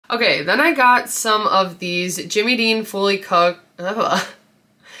Okay, then I got some of these Jimmy Dean fully cooked. Hey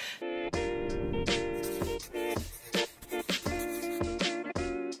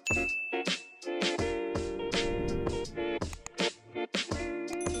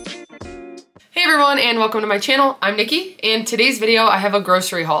everyone, and welcome to my channel. I'm Nikki, and today's video I have a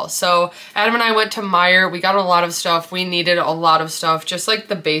grocery haul. So Adam and I went to Meijer. We got a lot of stuff. We needed a lot of stuff, just like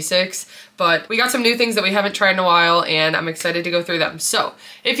the basics, but we got some new things that we haven't tried in a while, and I'm excited to go through them. So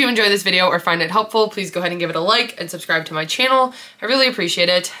if you enjoy this video or find it helpful, please go ahead and give it a like and subscribe to my channel. I really appreciate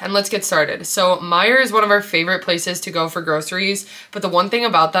it, and let's get started. So Meijer is one of our favorite places to go for groceries, but the one thing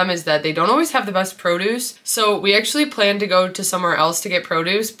about them is that they don't always have the best produce. So we actually planned to go to somewhere else to get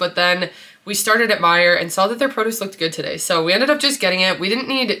produce, but then we started at Meijer and saw that their produce looked good today. So we ended up just getting it. We didn't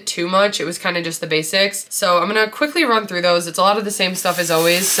need too much. It was kind of just the basics. So I'm gonna quickly run through those. It's a lot of the same stuff as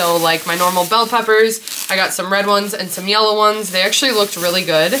always. So like my normal bell peppers, I got some red ones and some yellow ones. They actually looked really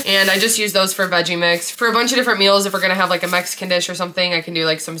good. And I just used those for veggie mix. For a bunch of different meals, if we're gonna have like a Mexican dish or something, I can do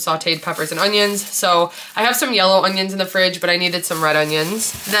like some sauteed peppers and onions. So I have some yellow onions in the fridge, but I needed some red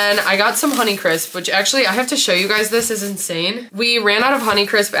onions. Then I got some Honeycrisp, which actually I have to show you guys. This is insane. We ran out of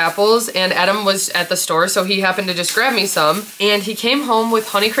Honeycrisp apples, and Adam was at the store, so he happened to just grab me some, and he came home with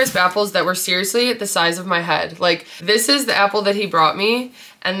Honeycrisp apples that were seriously the size of my head. Like, this is the apple that he brought me,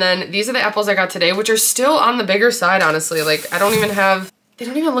 and then these are the apples I got today, which are still on the bigger side, honestly. Like, they don't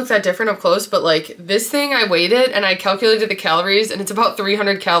even look that different up close, but like this thing, I weighed it and I calculated the calories, and it's about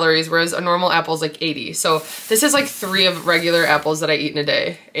 300 calories, whereas a normal apple is like 80. So this is like 3 of regular apples that I eat in a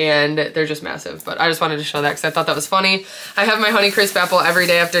day, and they're just massive. But I just wanted to show that because I thought that was funny. I have my Honeycrisp apple every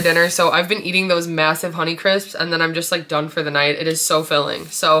day after dinner, so I've been eating those massive Honeycrisps, and then I'm just like done for the night. It is so filling.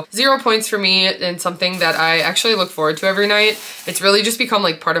 So 0 points for me, and something that I actually look forward to every night. It's really just become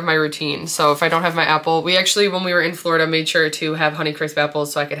like part of my routine. So if I don't have my apple, we actually, when we were in Florida, made sure to have Honeycrisp apples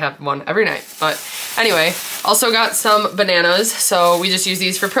so I could have one every night. But anyway, also got some bananas. So we just use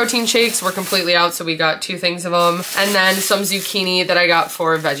these for protein shakes. We're completely out, so we got 2 things of them. And then some zucchini that I got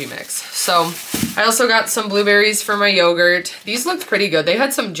for veggie mix. So I also got some blueberries for my yogurt. These looked pretty good. They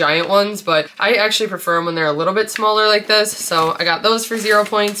had some giant ones, but I actually prefer them when they're a little bit smaller like this. So I got those for 0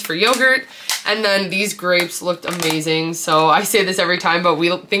 points for yogurt. And then these grapes looked amazing. So I say this every time, but we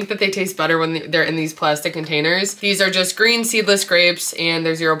think that they taste better when they're in these plastic containers. These are just green seedless grapes, and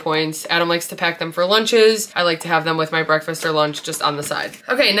they're 0 points. Adam likes to pack them for lunches. I like to have them with my breakfast or lunch just on the side.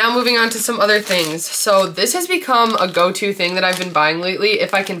 Okay, now moving on to some other things. So this has become a go-to thing that I've been buying lately,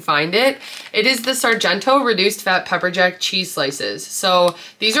 if I can find it. It is the Sargento reduced fat pepper jack cheese slices. So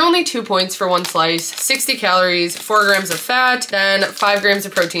these are only 2 points for 1 slice, 60 calories, 4 grams of fat, then 5 grams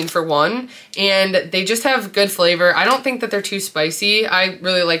of protein for 1. And they just have good flavor. I don't think that they're too spicy. I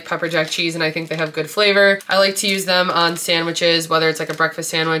really like pepper jack cheese, and I think they have good flavor. I like to use them on sandwiches, whether it's like a breakfast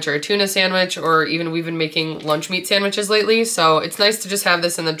sandwich or a tuna sandwich, or even we've been making lunch meat sandwiches lately. So it's nice to just have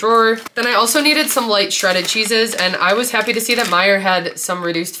this in the drawer. Then I also needed some light shredded cheeses, and I was happy to see that Meijer had some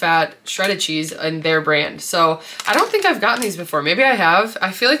reduced fat shredded cheese in their brand. So I don't think I've gotten these before. Maybe I have.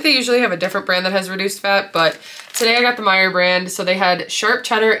 I feel like they usually have a different brand that has reduced fat, but today I got the Meijer brand. So they had sharp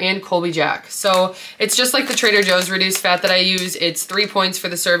cheddar and Colby Jack. So it's just like the Trader Joe's reduced fat that I use. It's 3 points for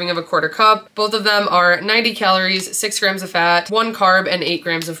the serving of a 1/4 cup. Both of them are 90 calories, 6 grams of fat, 1 carb, and 8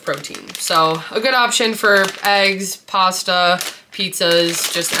 grams of protein. So a good option for eggs, pasta,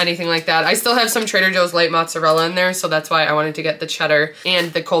 pizzas, just anything like that. I still have some Trader Joe's light mozzarella in there, so that's why I wanted to get the cheddar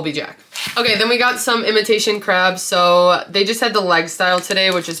and the Colby Jack. Okay, then we got some imitation crabs. So they just had the leg style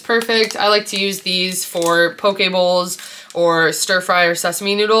today, which is perfect. I like to use these for poke bowls or stir fry or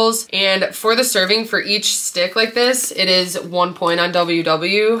sesame noodles. And for the serving for each stick like this, it is 1 point on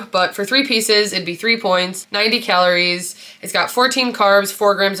WW, but for 3 pieces, it'd be 3 points, 90 calories. It's got 14 carbs,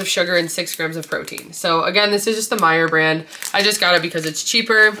 4 grams of sugar, and 6 grams of protein. So again, this is just the Meijer brand. I just got it because it's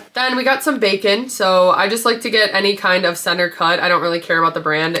cheaper. Then we got some bacon. So I just like to get any kind of center cut. I don't really care about the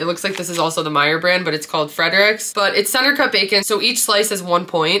brand. It looks like this is also the Meijer brand, but it's called Frederick's. But it's center cut bacon, so each slice is 1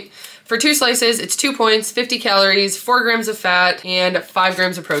 point. For 2 slices, it's 2 points, 50 calories, 4 grams of fat, and 5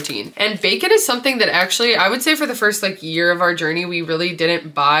 grams of protein. And bacon is something that actually, I would say for the first like year of our journey, we really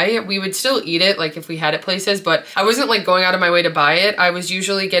didn't buy. We would still eat it like if we had it places, but I wasn't like going out of my way to buy it. I was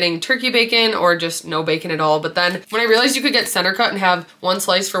usually getting turkey bacon or just no bacon at all. But then when I realized you could get center cut and have 1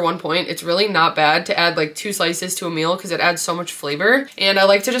 slice for 1 point, it's really not bad to add like 2 slices to a meal because it adds so much flavor. And I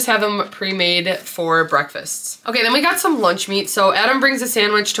like to just have them pre-made for breakfasts. Okay, then we got some lunch meat. So Adam brings a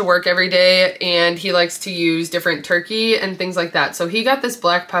sandwich to work every every day, and he likes to use different turkey and things like that. So he got this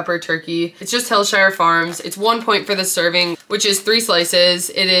black pepper turkey. It's just Hillshire Farms. It's 1 point for the serving, which is 3 slices.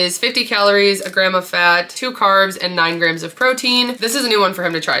 It is 50 calories, 1 gram of fat, 2 carbs, and 9 grams of protein. This is a new one for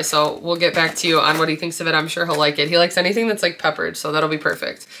him to try, so we'll get back to you on what he thinks of it. I'm sure he'll like it. He likes anything that's like peppered, so that'll be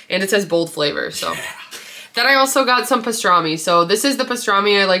perfect. And it says bold flavor, so. Then I also got some pastrami. So this is the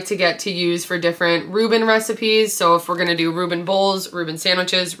pastrami I like to get to use for different Reuben recipes. So if we're gonna do Reuben bowls, Reuben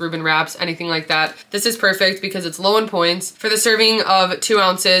sandwiches, Reuben wraps, anything like that, this is perfect because it's low in points. For the serving of 2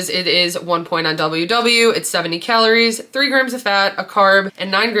 ounces, it is 1 point on WW. It's 70 calories, 3 grams of fat, a carb,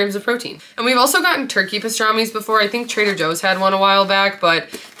 and 9 grams of protein. And we've also gotten turkey pastramis before. I think Trader Joe's had one a while back, but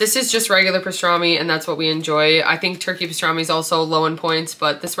this is just regular pastrami, and that's what we enjoy. I think turkey pastrami is also low in points,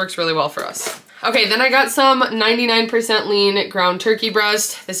 but this works really well for us. Okay, then I got some 99% lean ground turkey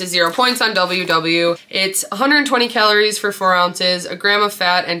breast. This is 0 points on WW. It's 120 calories for 4 ounces, 1 gram of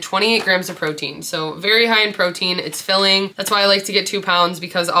fat, and 28 grams of protein. So very high in protein. It's filling. That's why I like to get 2 pounds,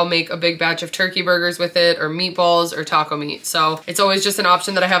 because I'll make a big batch of turkey burgers with it, or meatballs, or taco meat. So it's always just an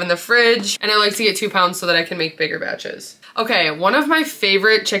option that I have in the fridge, and I like to get 2 pounds so that I can make bigger batches. Okay, one of my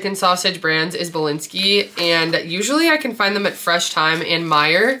favorite chicken sausage brands is Belinsky, and usually I can find them at Fresh Thyme and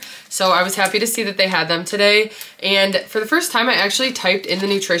Meijer. So I was happy to see that they had them today. And for the first time, I actually typed in the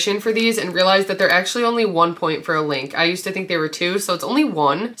nutrition for these and realized that they're actually only 1 point for a link. I used to think they were 2, so it's only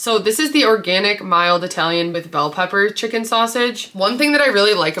 1. So this is the organic mild Italian with bell pepper chicken sausage. One thing that I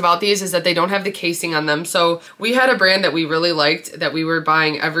really like about these is that they don't have the casing on them. So we had a brand that we really liked that we were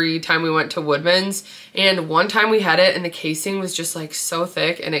buying every time we went to Woodman's. And one time we had it and the casing was just like so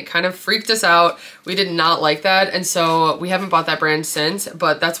thick and it kind of freaked us out. We did not like that. And so we haven't bought that brand since,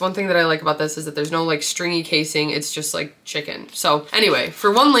 but that's one thing that I like about this is that there's no like stringy casing. It's just like chicken. So anyway, for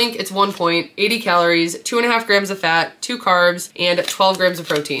 1 link, it's 1 point, 80 calories, 2.5 grams of fat, 2 carbs, and 12 grams of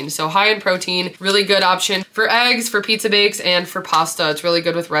protein. So high in protein, really good option for eggs, for pizza bakes, and for pasta. It's really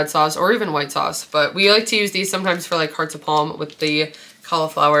good with red sauce or even white sauce, but we like to use these sometimes for like hearts of palm with the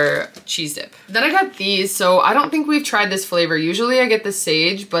cauliflower cheese dip. Then I got these, so I don't think we've tried this flavor. Usually I get the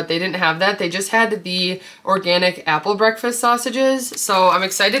sage, but they didn't have that. They just had the organic apple breakfast sausages, so I'm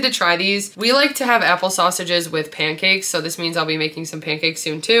excited to try these. We like to have apple sausages with pancakes, so this means I'll be making some pancakes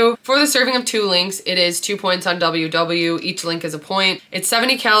soon too. For the serving of 2 links, it is 2 points on WW. Each link is a point. It's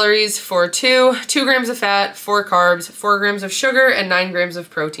 70 calories for 2 grams of fat, 4 carbs, 4 grams of sugar, and 9 grams of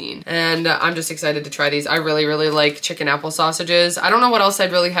protein. And I'm just excited to try these. I really, really like chicken apple sausages. I don't know what else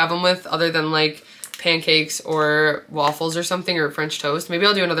I'd really have them with other than like pancakes or waffles or something, or French toast. Maybe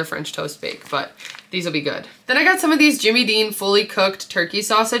I'll do another French toast bake, but these will be good. Then I got some of these Jimmy Dean fully cooked turkey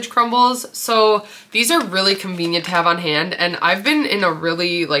sausage crumbles. So these are really convenient to have on hand, and I've been in a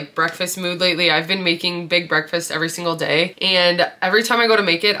really like breakfast mood lately. I've been making big breakfast every single day, and every time I go to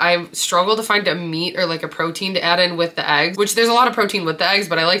make it, I struggle to find a meat or like a protein to add in with the eggs, which there's a lot of protein with the eggs,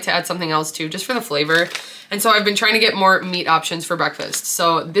 but I like to add something else too, just for the flavor. And so I've been trying to get more meat options for breakfast.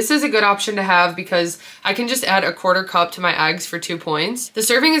 So this is a good option to have because I can just add a 1/4 cup to my eggs for 2 points. The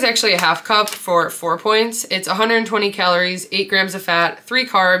serving is actually a 1/2 cup for 4 points. It's 120 calories, 8 grams of fat, 3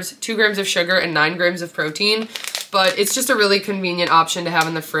 carbs, 2 grams of sugar, and 9 grams of protein. But it's just a really convenient option to have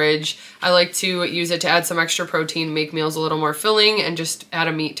in the fridge. I like to use it to add some extra protein, make meals a little more filling, and just add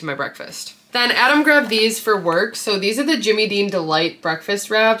a meat to my breakfast. Then Adam grabbed these for work. So these are the Jimmy Dean Delight breakfast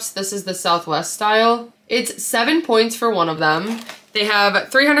wraps. This is the Southwest style. It's 7 points for one of them. They have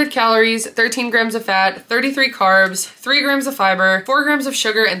 300 calories, 13 grams of fat, 33 carbs, 3 grams of fiber, 4 grams of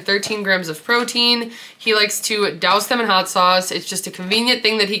sugar, and 13 grams of protein. He likes to douse them in hot sauce. It's just a convenient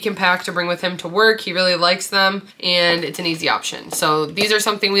thing that he can pack to bring with him to work. He really likes them, and it's an easy option. So these are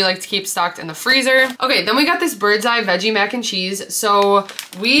something we like to keep stocked in the freezer. Okay, then we got this Bird's Eye veggie mac and cheese. So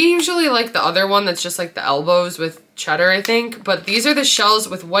we usually like the other one that's just like the elbows with cheddar, I think, but these are the shells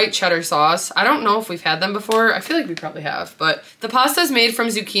with white cheddar sauce. I don't know if we've had them before. I feel like we probably have, but the pasta is made from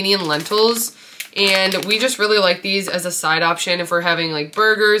zucchini and lentils, and we just really like these as a side option if we're having like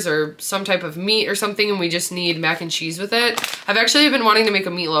burgers or some type of meat or something and we just need mac and cheese with it. I've actually been wanting to make a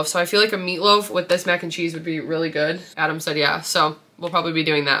meatloaf, so I feel like a meatloaf with this mac and cheese would be really good. Adam said yeah, so we'll probably be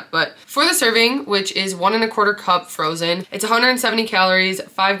doing that. But for the serving, which is 1 1/4 cup frozen, it's 170 calories,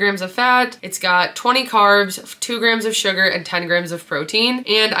 5 grams of fat. It's got 20 carbs, 2 grams of sugar, and 10 grams of protein.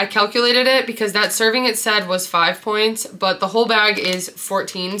 And I calculated it because that serving it said was 5 points, but the whole bag is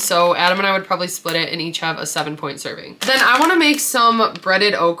 14. So Adam and I would probably split it and each have a 7-point serving. Then I want to make some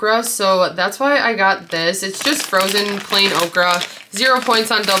breaded okra. So that's why I got this. It's just frozen plain okra. 0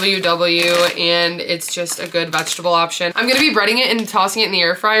 points on WW, and it's just a good vegetable option. I'm gonna be breading it and tossing it in the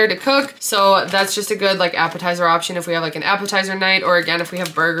air fryer to cook, so that's just a good like appetizer option if we have like an appetizer night, or again, if we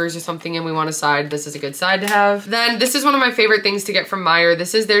have burgers or something and we want a side, this is a good side to have. Then this is one of my favorite things to get from Meijer.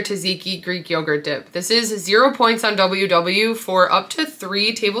 This is their tzatziki Greek yogurt dip. This is 0 points on WW for up to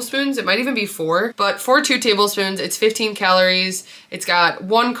 3 tablespoons. It might even be 4, but for 2 tablespoons, it's 15 calories. It's got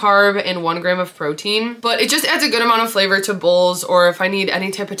 1 carb and 1 gram of protein, but it just adds a good amount of flavor to bowls, or if I need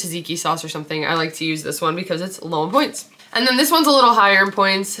any type of tzatziki sauce or something, I like to use this one because it's low in points. And then this one's a little higher in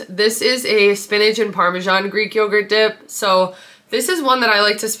points. This is a spinach and Parmesan Greek yogurt dip. So this is one that I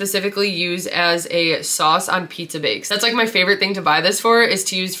like to specifically use as a sauce on pizza bakes. That's like my favorite thing to buy this for, is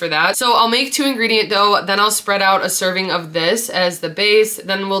to use for that. So I'll make 2 ingredient dough, then I'll spread out a serving of this as the base.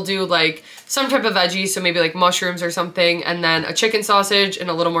 Then we'll do like some type of veggie, so maybe like mushrooms or something, and then a chicken sausage and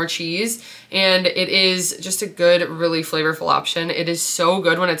a little more cheese. And it is just a good, really flavorful option. It is so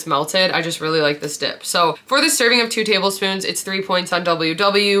good when it's melted. I just really like this dip. So for this serving of 2 tablespoons, it's 3 points on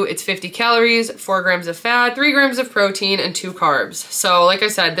WW. It's 50 calories, 4 grams of fat, 3 grams of protein, and 2 carbs. So like I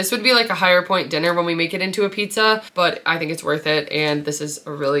said, this would be like a higher point dinner when we make it into a pizza, but I think it's worth it. And this is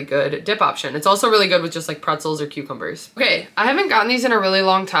a really good dip option. It's also really good with just like pretzels or cucumbers. Okay, I haven't gotten these in a really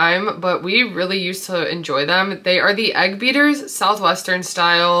long time, but we really used to enjoy them. They are the egg beaters, Southwestern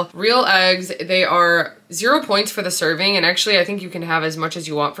style, real eggs. They are 0 points for the serving, and actually I think you can have as much as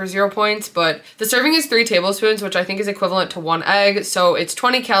you want for 0 points, but the serving is 3 tablespoons, which I think is equivalent to 1 egg, so it's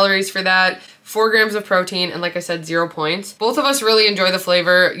 20 calories for that, 4 grams of protein, and like I said, 0 points. Both of us really enjoy the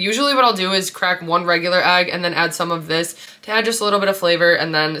flavor. Usually what I'll do is crack 1 regular egg and then add some of this to add just a little bit of flavor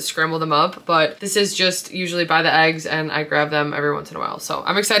and then scramble them up, but this is just usually buy the eggs and I grab them every once in a while. So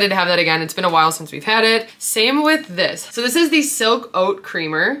I'm excited to have that again. It's been a while since we've had it. Same with this. So this is the Silk Oat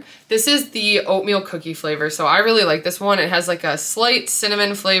Creamer. This is the oatmeal cookie flavor, so I really like this one. It has like a slight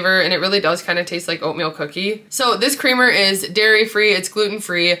cinnamon flavor, and it really does kind of taste like oatmeal cookie. So this creamer is dairy-free, it's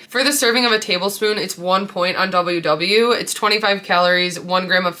gluten-free. For the serving of a tablespoon, it's 1 point on WW. It's 25 calories, 1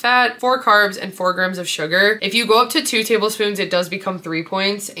 gram of fat, 4 carbs, and 4 grams of sugar. If you go up to 2 tablespoons, it does become 3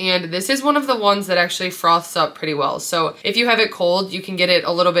 points, and this is one of the ones that actually froths up pretty well. So if you have it cold, you can get it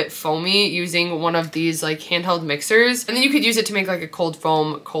a little bit foamy using one of these like handheld mixers, and then you could use it to make like a cold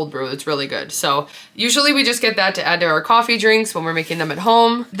foam cold brew. It's really good. So usually we just get that to add to our coffee drinks when we're making them at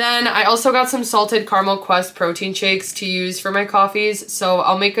home. Then I also got some salted caramel Quest protein shakes to use for my coffees. So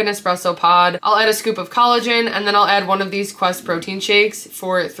I'll make an espresso pod. I'll add a scoop of collagen, and then I'll add one of these Quest protein shakes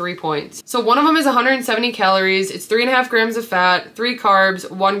for 3 points. So one of them is 170 calories. It's 3.5 grams of fat, 3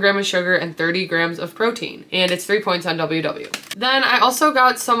 carbs, 1 gram of sugar, and 30 grams of protein. And it's 3 points on WW. Then I also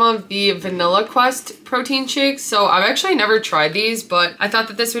got some of the vanilla Quest protein shakes. So I've actually never tried these, but I thought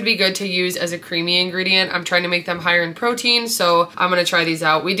that this would be good to use as a creamy ingredient. I'm trying to make them higher in protein, so I'm gonna try these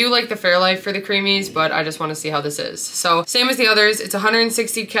out. We do like the Fairlife for the creamies, but I just wanna see how this is. So same as the others, it's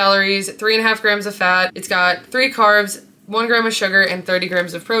 160 calories, 3.5 grams of fat. It's got 3 carbs, 1 gram of sugar, and 30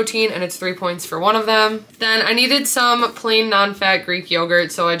 grams of protein, and it's 3 points for one of them. Then I needed some plain non-fat Greek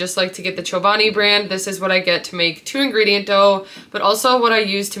yogurt, so I just like to get the Chobani brand. This is what I get to make 2 ingredient dough, but also what I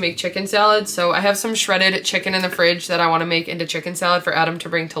use to make chicken salad. So I have some shredded chicken in the fridge that I want to make into chicken salad for Adam to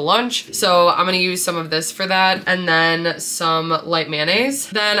bring to lunch. So I'm going to use some of this for that, and then some light mayonnaise.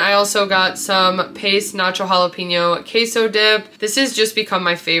 Then I also got some Pace Nacho Jalapeno Queso Dip. This has just become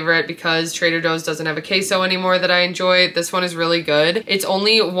my favorite because Trader Joe's doesn't have a queso anymore that I enjoy. This one is really good. It's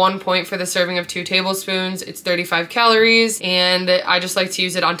only 1 point for the serving of 2 tablespoons. It's 35 calories, and I just like to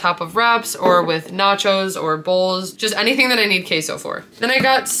use it on top of wraps or with nachos or bowls, just anything that I need queso for. Then I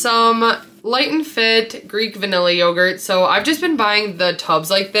got some Light and Fit Greek vanilla yogurt. So I've just been buying the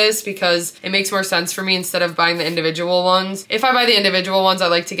tubs like this because it makes more sense for me instead of buying the individual ones. If I buy the individual ones, I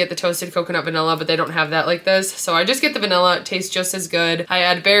like to get the toasted coconut vanilla, but they don't have that like this. So I just get the vanilla. It tastes just as good. I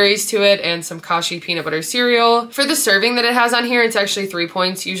add berries to it and some Kashi peanut butter cereal. For the serving that it has on here, it's actually 3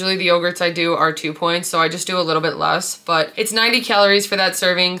 points. Usually the yogurts I do are 2 points, so I just do a little bit less, but it's 90 calories for that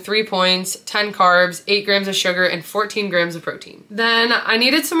serving, 3 points, 10 carbs, 8 grams of sugar, and 14 grams of protein. Then I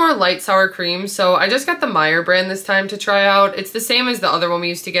needed some more light sour cream, so I just got the Meijer brand this time to try out. It's the same as the other one we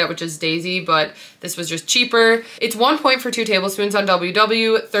used to get, which is Daisy, but this was just cheaper. It's 1 point for 2 tablespoons on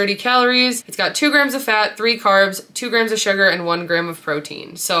WW, 30 calories. It's got 2 grams of fat, 3 carbs, 2 grams of sugar, and 1 gram of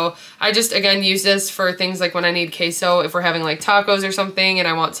protein. So I just, again, use this for things like when I need queso, if we're having like tacos or something and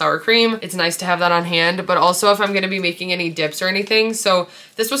I want sour cream, it's nice to have that on hand, but also if I'm gonna be making any dips or anything. So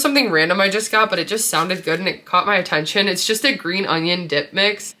this was something random I just got, but it just sounded good and it caught my attention. It's just a green onion dip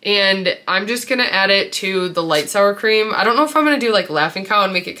mix, and I'm just gonna add it to the light sour cream. I don't know if I'm gonna do like Laughing Cow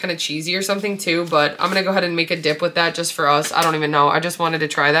and make it kind of cheesy or something too, but I'm gonna go ahead and make a dip with that just for us. I don't even know. I just wanted to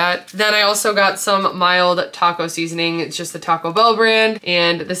try that. Then I also got some mild taco seasoning. It's just the Taco Bell brand,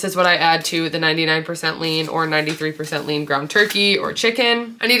 and this is what I add to the 99% lean or 93% lean ground turkey or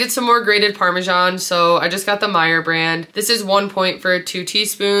chicken. I needed some more grated Parmesan, so I just got the Meijer brand. This is 1 point for 2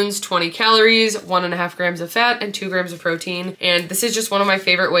 teaspoons, 20 calories, 1.5 grams of fat, and 2 grams of protein. And this is just one of my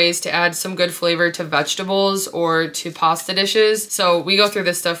favorite ways to add some good flavor to vegetables or to pasta dishes. So we go through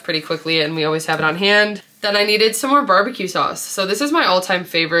this stuff pretty quickly and we always have it on hand. Then I needed some more barbecue sauce. So this is my all-time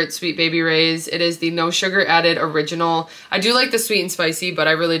favorite Sweet Baby Ray's. It is the no sugar added original. I do like the sweet and spicy, but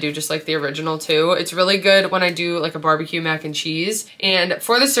I really do just like the original too. It's really good when I do like a barbecue mac and cheese. And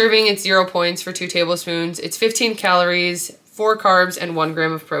for the serving, it's 0 points for 2 tablespoons. It's 15 calories, 4 carbs, and 1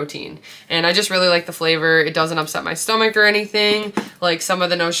 gram of protein. And I just really like the flavor. It doesn't upset my stomach or anything like some of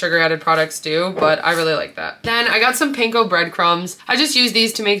the no sugar added products do, but I really like that. Then I got some panko breadcrumbs. I just use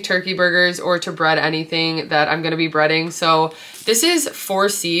these to make turkey burgers or to bread anything that I'm gonna be breading. So this is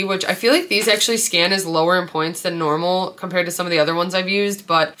 4C, which I feel like these actually scan as lower in points than normal compared to some of the other ones I've used,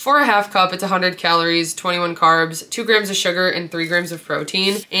 but for a half cup, it's 100 calories, 21 carbs, 2 grams of sugar, and 3 grams of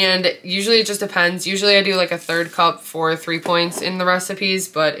protein. And usually it just depends. Usually I do like a third cup for 3 points in the recipes,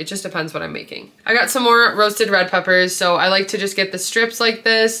 but it just depends what I'm making. I got some more roasted red peppers, so I like to just get the strips like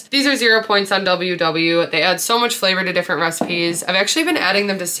this. These are 0 points on WW. They add so much flavor to different recipes. I've actually been adding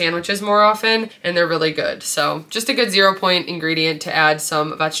them to sandwiches more often, and they're really good. So just a good 0 point ingredient to add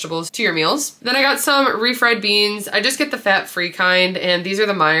some vegetables to your meals. Then I got some refried beans. I just get the fat-free kind, and these are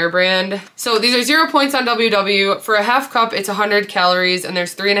the Meijer brand. So these are 0 points on WW. For a half cup, it's 100 calories, and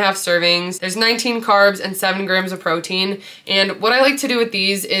there's 3.5 servings. There's 19 carbs and 7 grams of protein. And what I like to do with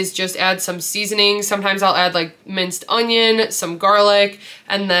these is just add some seasoning. Sometimes I'll add like minced onion, some garlic,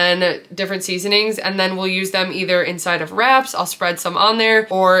 and then different seasonings, and then we'll use them either inside of wraps. I'll spread some on there,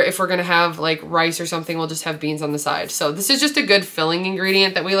 or if we're gonna have like rice or something, we'll just have beans on the side. So this is just a good filling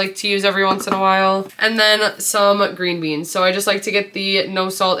ingredient that we like to use every once in a while. And then some green beans. So I just like to get the no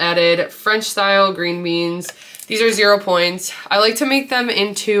salt added French style green beans. These are 0 points. I like to make them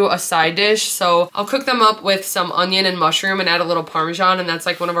into a side dish, so I'll cook them up with some onion and mushroom and add a little Parmesan, and that's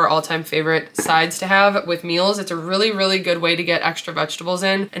like one of our all-time favorite sides to have with meals. It's a really, really good way to get extra vegetables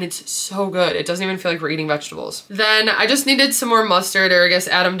in, and it's so good. It doesn't even feel like we're eating vegetables. Then I just needed some more mustard, or I guess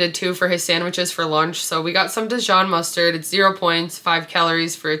Adam did too for his sandwiches for lunch, so we got some Dijon mustard. It's 0 points, 5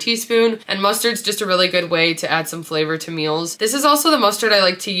 calories for a teaspoon, and mustard's just a really good way to add some flavor to meals. This is also the mustard I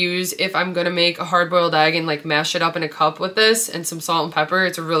like to use if I'm gonna make a hard-boiled egg and like mash it up in a cup with this and some salt and pepper.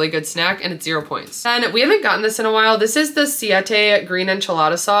 It's a really good snack, and it's 0 points. And we haven't gotten this in a while. This is the Siete green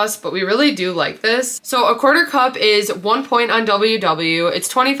enchilada sauce, but we really do like this. So a quarter cup is 1 point on WW. It's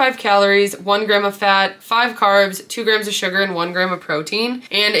 25 calories, 1 gram of fat, 5 carbs, 2 grams of sugar, and 1 gram of protein.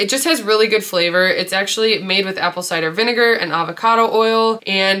 And it just has really good flavor. It's actually made with apple cider vinegar and avocado oil.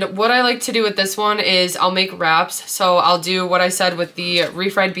 And what I like to do with this one is I'll make wraps. So I'll do what I said with the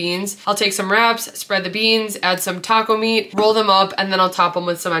refried beans. I'll take some wraps, spread the beans, add some taco meat, roll them up, and then I'll top them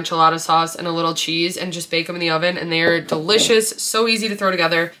with some enchilada sauce and a little cheese and just bake them in the oven, and they are delicious, so easy to throw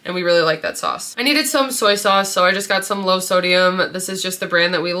together, and we really like that sauce. I needed some soy sauce, so I just got some low sodium. This is just the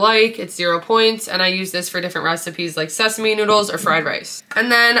brand that we like. It's 0 points, and I use this for different recipes like sesame noodles or fried rice.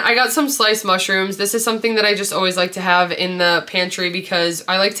 And then I got some sliced mushrooms. This is something that I just always like to have in the pantry because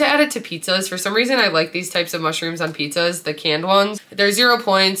I like to add it to pizzas. For some reason, I like these types of mushrooms on pizzas, the canned ones. They're 0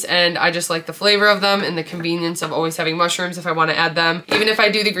 points, and I just like the flavor of them and the convenience of always having mushrooms if I want to add them. Even if I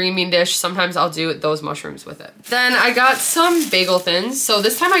do the green bean dish, sometimes I'll do those mushrooms with it. Then I got some bagel thins. So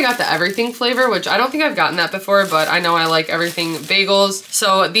this time I got the everything flavor, which I don't think I've gotten that before, but I know I like everything bagels.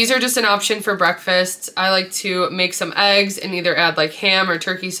 So these are just an option for breakfast. I like to make some eggs and either add like ham or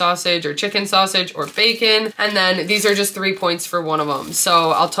turkey sausage or chicken sausage or bacon. And then these are just 3 points for one of them.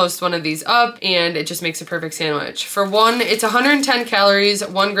 So I'll toast one of these up and it just makes a perfect sandwich. For one, it's 110 calories,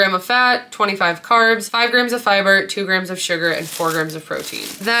 1 gram of fat, 25 carbs, 5 grams of fiber, 2 grams of sugar, and 4 grams of protein.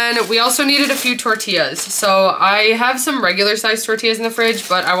 Then we also needed a few tortillas. So I have some regular sized tortillas in the fridge,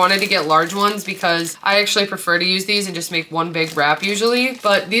 but I wanted to get large ones because I actually prefer to use these and just make one big wrap usually.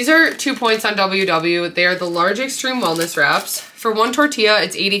 But these are 2 points on WW. They are the large extreme wellness wraps. For one tortilla,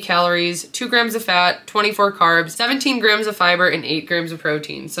 it's 80 calories, 2 grams of fat, 24 carbs, 17 grams of fiber, and 8 grams of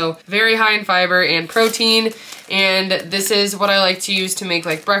protein. So very high in fiber and protein. And this is what I like to use to make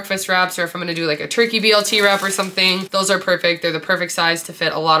like breakfast wraps, or if I'm gonna do like a turkey BLT wrap or something. Those are perfect. They're the perfect size to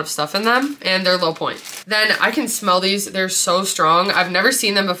fit a lot of stuff in them, and they're low point. Then I can smell these. They're so strong. I've never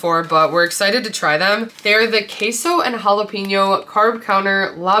seen them before, but we're excited to try them. They're the queso and jalapeno carb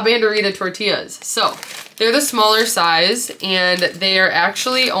counter La Banderita tortillas. So they're the smaller size, and they are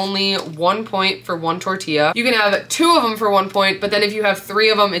actually only 1 point for one tortilla. You can have 2 of them for 1 point, but then if you have 3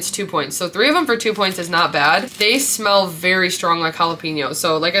 of them, it's 2 points. So 3 of them for 2 points is not bad. They smell very strong like jalapeno.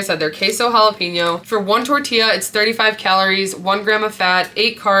 So like I said, they're queso jalapeno. For one tortilla, it's 35 calories, 1 gram of fat,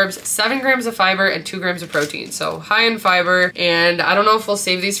 8 carbs, 7 grams of fiber, and 2 grams of protein. So high in fiber, and I don't know if we'll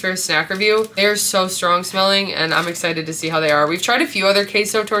save these for a snack review. They're so strong smelling, and I'm excited to see how they are. We've tried a few other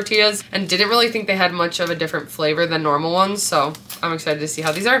queso tortillas and didn't really think they had much of a different flavor than normal ones, so I'm excited to see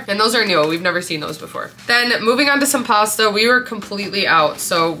how these are. And those are new. We've never seen those before. Then moving on to some pasta, we were completely out,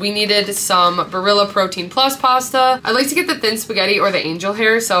 so we needed some Barilla Protein Plus pasta. I like to get the thin spaghetti or the angel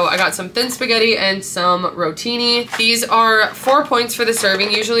hair, so I got some thin spaghetti and some rotini. These are 4 points for the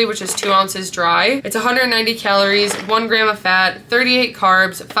serving usually, which is 2 ounces dry. It's 190 calories, 1 gram of fat, 38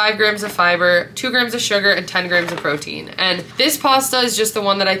 carbs, 5 grams of fiber, 2 grams of sugar, and 10 grams of protein. And this pasta is just the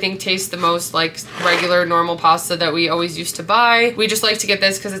one that I think tastes the most like regular normal pasta that we always used to buy. We just like to get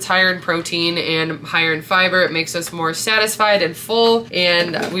this because it's higher in protein and higher in fiber. It makes us more satisfied and full,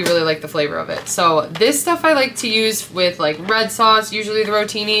 and we really like the flavor of it. So this stuff I like to use with like red sauce, usually the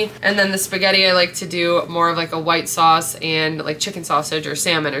rotini, and then the spaghetti I like to do more of like a white sauce and like chicken sausage or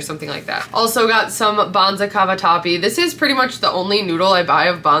salmon or something like that. Also got some Banza cavatappi. This is pretty much the only noodle I buy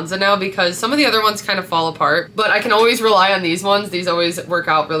of Banza now because some of the other ones kind of fall apart, but I can always rely on these ones. These always work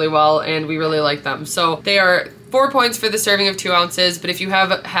out really well, and we really like them. So they are 4 points for the serving of 2 ounces, but if you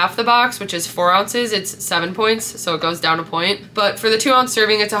have half the box, which is 4 ounces, it's 7 points, so it goes down a point. But for the 2 ounce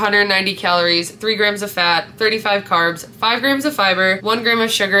serving, it's 190 calories, 3 grams of fat, 35 carbs, 5 grams of fiber, 1 gram of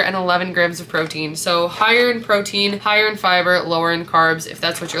sugar, and 11 grams of protein. So higher in protein, higher in fiber, lower in carbs, if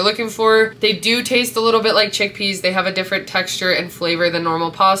that's what you're looking for. They do taste a little bit like chickpeas. They have a different texture and flavor than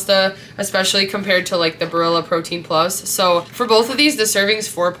normal pasta, especially compared to like the Barilla Protein Plus. So for both of these, the serving's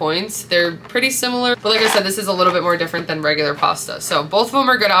 4 points. They're pretty similar, but like I said, this is a little bit more different than regular pasta. So both of them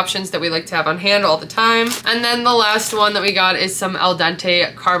are good options that we like to have on hand all the time. And then the last one that we got is some al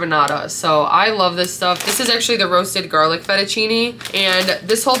dente carbonara. So I love this stuff. This is actually the roasted garlic fettuccine, and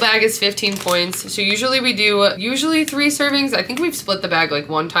this whole bag is 15 points. So usually we do 3 servings. I think we've split the bag like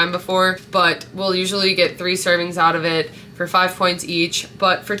 1 time before, but we'll usually get 3 servings out of it for 5 points each.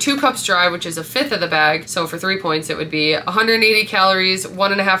 But for 2 cups dry, which is a fifth of the bag, so for 3 points it would be 180 calories,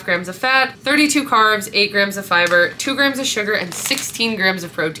 1.5 grams of fat, 32 carbs, 8 grams of fiber, 2 grams of sugar, and 16 grams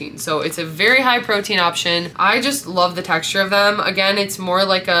of protein. So it's a very high protein option. I just love the texture of them. Again, it's more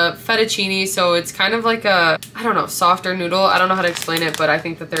like a fettuccine, so it's kind of like a, I don't know, softer noodle. I don't know how to explain it, but I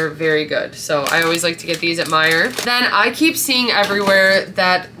think that they're very good. So I always like to get these at Meijer. Then I keep seeing everywhere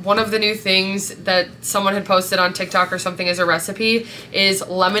that one of the new things that someone had posted on TikTok or something as a recipe is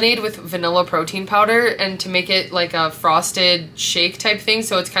lemonade with vanilla protein powder, and to make it like a frosted shake type thing.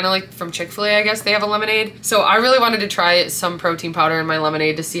 So it's kind of like from Chick-fil-A, I guess they have a lemonade. So I really wanted to try some protein powder in my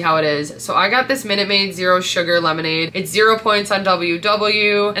lemonade to see how it is. So I got this Minute Maid Zero Sugar lemonade. It's 0 points on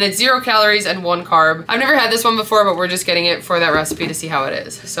WW, and it's 0 calories and 1 carb. I've never had this one before, but we're just getting it for that recipe to see how it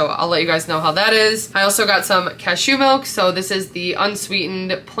is. So I'll let you guys know how that is. I also got some cashew milk. So this is the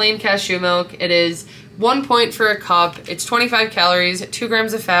unsweetened plain cashew milk. It is 1 point for a cup. It's 25 calories, 2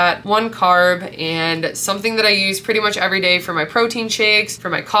 grams of fat, 1 carb, and something that I use pretty much every day for my protein shakes, for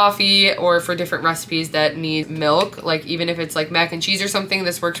my coffee, or for different recipes that need milk. Like even if it's like mac and cheese or something,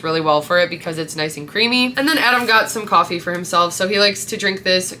 this works really well for it because it's nice and creamy. And then Adam got some coffee for himself. So he likes to drink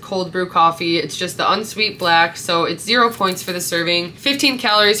this cold brew coffee. It's just the unsweet black. So it's 0 points for the serving, 15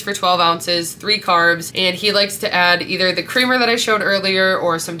 calories for 12 ounces, 3 carbs. And he likes to add either the creamer that I showed earlier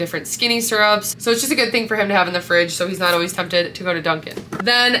or some different skinny syrups. So it's just a good thing for him to have in the fridge so he's not always tempted to go to Dunkin'.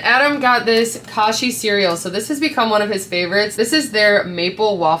 Then Adam got this Kashi cereal. So this has become one of his favorites. This is their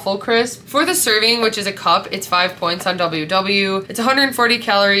maple waffle crisp. For the serving, which is a cup, it's 5 points on WW. It's 140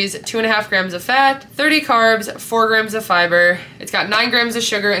 calories, 2.5 grams of fat, 30 carbs, 4 grams of fiber. It's It's got 9 grams of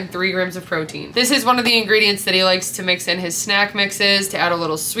sugar and 3 grams of protein. This is one of the ingredients that he likes to mix in his snack mixes to add a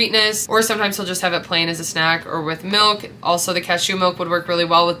little sweetness, or sometimes he'll just have it plain as a snack or with milk. Also, the cashew milk would work really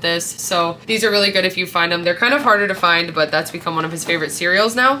well with this. So these are really good if you find them. They're kind of harder to find, but that's become one of his favorite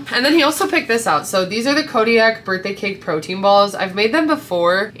cereals now. And then he also picked this out. So these are the Kodiak birthday cake protein balls. I've made them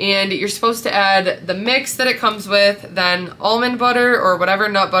before, and you're supposed to add the mix that it comes with, then almond butter or whatever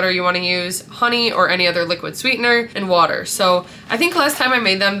nut butter you want to use, honey or any other liquid sweetener, and water. So I think last time I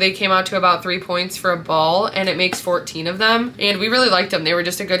made them, they came out to about 3 points for a ball, and it makes 14 of them. And we really liked them. They were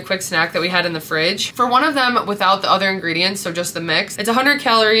just a good quick snack that we had in the fridge. For one of them without the other ingredients, so just the mix, it's 100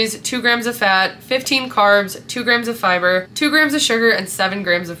 calories, 2 grams of fat, 15 carbs, 2 grams of fiber, 2 grams of sugar, and 7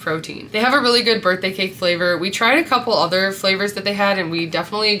 grams of protein. They have a really good birthday cake flavor. We tried a couple other flavors that they had, and we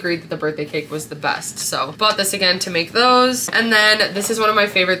definitely agreed that the birthday cake was the best. So bought this again to make those. And then this is one of my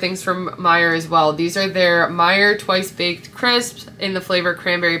favorite things from Meijer as well. These are their Meijer twice baked crisps in the flavor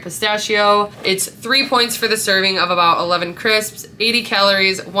cranberry pistachio. It's 3 points for the serving of about 11 crisps, 80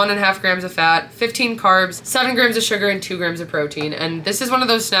 calories, 1.5 grams of fat, 15 carbs, 7 grams of sugar, and 2 grams of protein. And this is one of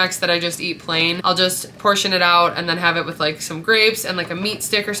those snacks that I just eat plain. I'll just portion it out and then have it with like some grapes and like a meat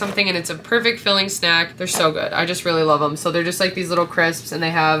stick or something, and it's a perfect filling snack. They're so good. I just really love them. So they're just like these little crisps, and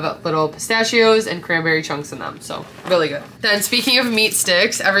they have little pistachios and cranberry chunks in them. So really good. Then speaking of meat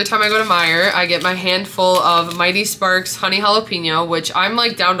sticks, every time I go to Meijer, I get my handful of Mighty Sparks honey jalapeno, which I'm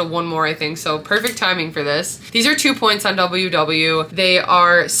like down to one more, I think. So perfect timing for this. These are 2 points on WW. They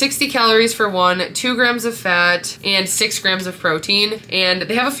are 60 calories for one, 2 grams of fat, and 6 grams of protein. And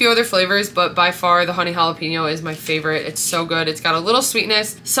they have a few other flavors, but by far the honey jalapeno is my favorite. It's so good. It's got a little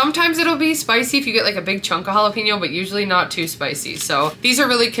sweetness. Sometimes it'll be spicy if you get like a big chunk of jalapeno, but usually not too spicy. So these are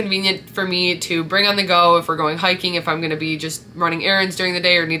really convenient for me to bring on the go if we're going hiking, if I'm going to be just running errands during the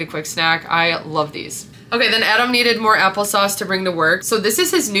day or need a quick snack. I love these. Okay, then Adam needed more applesauce to bring to work. So this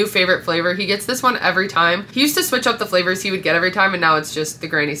is his new favorite flavor. He gets this one every time. He used to switch up the flavors he would get every time, and now it's just the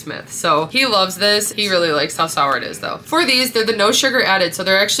Granny Smith. So he loves this. He really likes how sour it is though. For these, they're the no sugar added, so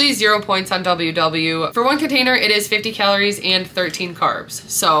they're actually 0 points on WW. For one container, it is 50 calories and 13 carbs.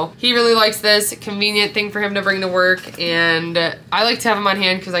 So he really likes this. Convenient thing for him to bring to work, and I like to have them on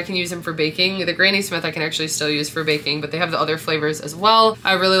hand because I can use them for baking. The Granny Smith I can actually still use for baking, but they have the other flavors as well.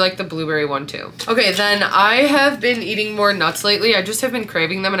 I really like the blueberry one too. Okay, then I have been eating more nuts lately. I just have been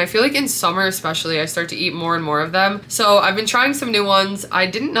craving them, and I feel like in summer especially I start to eat more and more of them. So I've been trying some new ones. I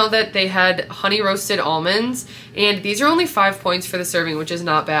didn't know that they had honey roasted almonds, and these are only 5 points for the serving, which is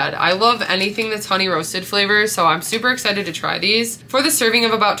not bad. I love anything that's honey roasted flavor, so I'm super excited to try these. For the serving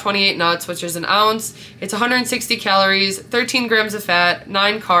of about 28 nuts, which is an ounce, it's 160 calories, 13 grams of fat,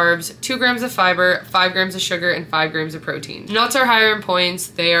 9 carbs, 2 grams of fiber, 5 grams of sugar, and 5 grams of protein. Nuts are higher in points.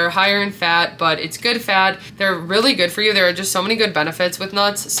 They are higher in fat, but it's good fat. They're really good for you. There are just so many good benefits with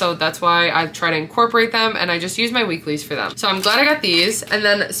nuts, so that's why I try to incorporate them, and I just use my weeklies for them. So I'm glad I got these. And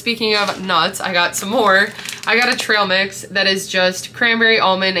then speaking of nuts, I got some more. I got a trail mix that is just cranberry,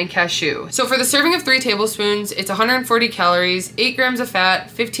 almond, and cashew. So for the serving of 3 tablespoons, it's 140 calories, 8 grams of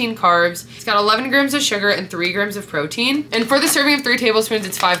fat, 15 carbs. It's got 11 grams of sugar and 3 grams of protein. And for the serving of 3 tablespoons,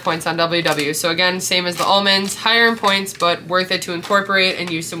 it's 5 points on WW. So again, same as the almonds, higher in points, but worth it to incorporate and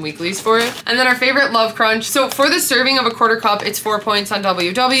use some weeklies for it. And then our favorite Love Crunch. So for the serving of a quarter cup, it's 4 points on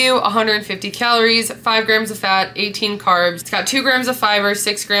WW, 150 calories, 5 grams of fat, 18 carbs. It's got 2 grams of fiber,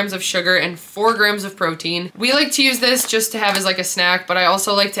 6 grams of sugar, and 4 grams of protein. We like to use this just to have as like a snack, but I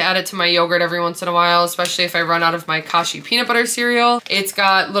also like to add it to my yogurt every once in a while, especially if I run out of my Kashi peanut butter cereal. It's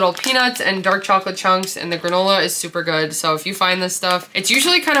got little peanuts and dark chocolate chunks, and the granola is super good. So if you find this stuff, it's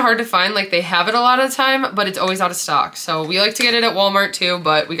usually kind of hard to find. Like, they have it a lot of the time, but it's always out of stock. So we like to get it at Walmart too,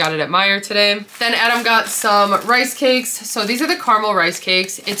 but we got it at Meijer today. Then Adam got some rice cakes. So these are the caramel rice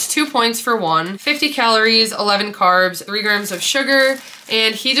cakes. It's 2 points for one, 50 calories, 11 carbs, 3 grams of sugar.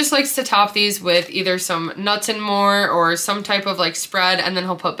 And he just likes to top these with either some nuts and more or some type of like spread, and then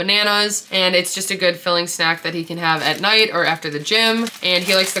he'll put bananas, and it's just a good filling snack that he can have at night or after the gym, and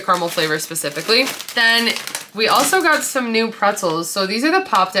he likes the caramel flavor specifically. Then we also got some new pretzels. So these are the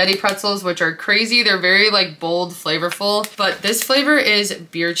Pop Daddy pretzels, which are crazy. They're very like bold, flavorful, but this flavor is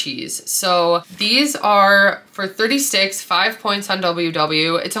beer cheese. So these are for 30 sticks, 5 points on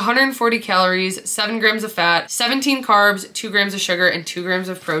WW. It's 140 calories, 7 grams of fat, 17 carbs, 2 grams of sugar, and 2 grams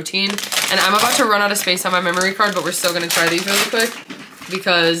of protein. And I'm about to run out of space on my memory card, but we're still gonna try these really quick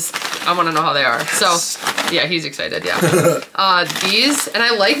because I wanna know how they are. So yeah, he's excited, yeah. These, and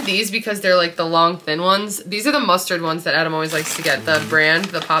I like these because they're like the long thin ones. These are the mustard ones that Adam always likes to get, the brand,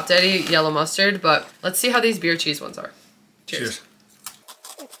 the Pop Daddy yellow mustard, but let's see how these beer cheese ones are. Cheers.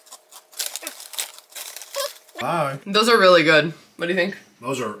 Bye. Those are really good. What do you think?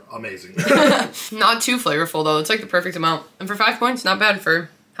 Those are amazing. Not too flavorful though. It's like the perfect amount. And for 5 points, not bad for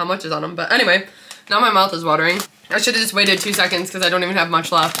how much is on them. But anyway, now my mouth is watering. I should have just waited 2 seconds because I don't even have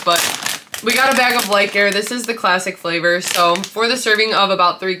much left. But we got a bag of Light Air. This is the classic flavor. So for the serving of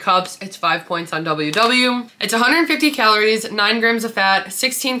about 3 cups, it's 5 points on WW. It's 150 calories, 9 grams of fat,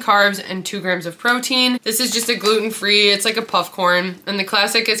 16 carbs, and 2 grams of protein. This is just a gluten-free, it's like a puff corn. And the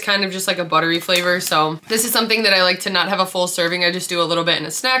classic is kind of just like a buttery flavor. So this is something that I like to not have a full serving. I just do a little bit in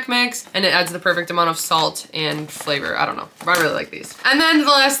a snack mix and it adds the perfect amount of salt and flavor. I don't know, I really like these. And then the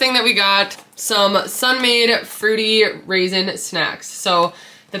last thing that we got, some Sun-Maid fruity raisin snacks. So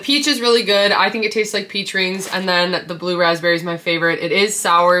the peach is really good. I think it tastes like peach rings. And then the blue raspberry is my favorite. It is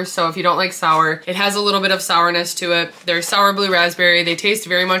sour, so if you don't like sour, it has a little bit of sourness to it. They're sour blue raspberry. They taste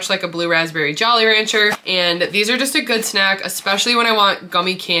very much like a blue raspberry Jolly Rancher. And these are just a good snack, especially when I want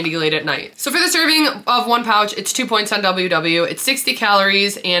gummy candy late at night. So for the serving of 1 pouch, it's 2 points on WW. It's 60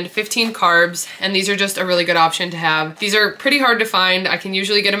 calories and 15 carbs. And these are just a really good option to have. These are pretty hard to find. I can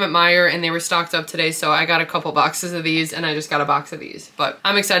usually get them at Meijer and they were stocked up today. So I got a couple boxes of these and I just got a box of these. But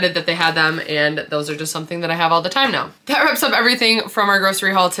I'm excited that they had them and those are just something that I have all the time now. That wraps up everything from our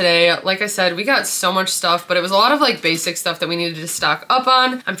grocery haul today. Like I said, we got so much stuff, but it was a lot of like basic stuff that we needed to stock up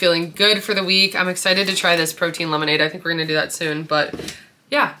on. I'm feeling good for the week. I'm excited to try this protein lemonade. I think we're gonna do that soon, but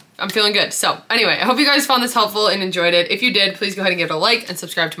yeah, I'm feeling good. So anyway, I hope you guys found this helpful and enjoyed it. If you did, please go ahead and give it a like and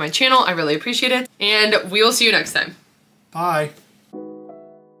subscribe to my channel. I really appreciate it. And we will see you next time. Bye.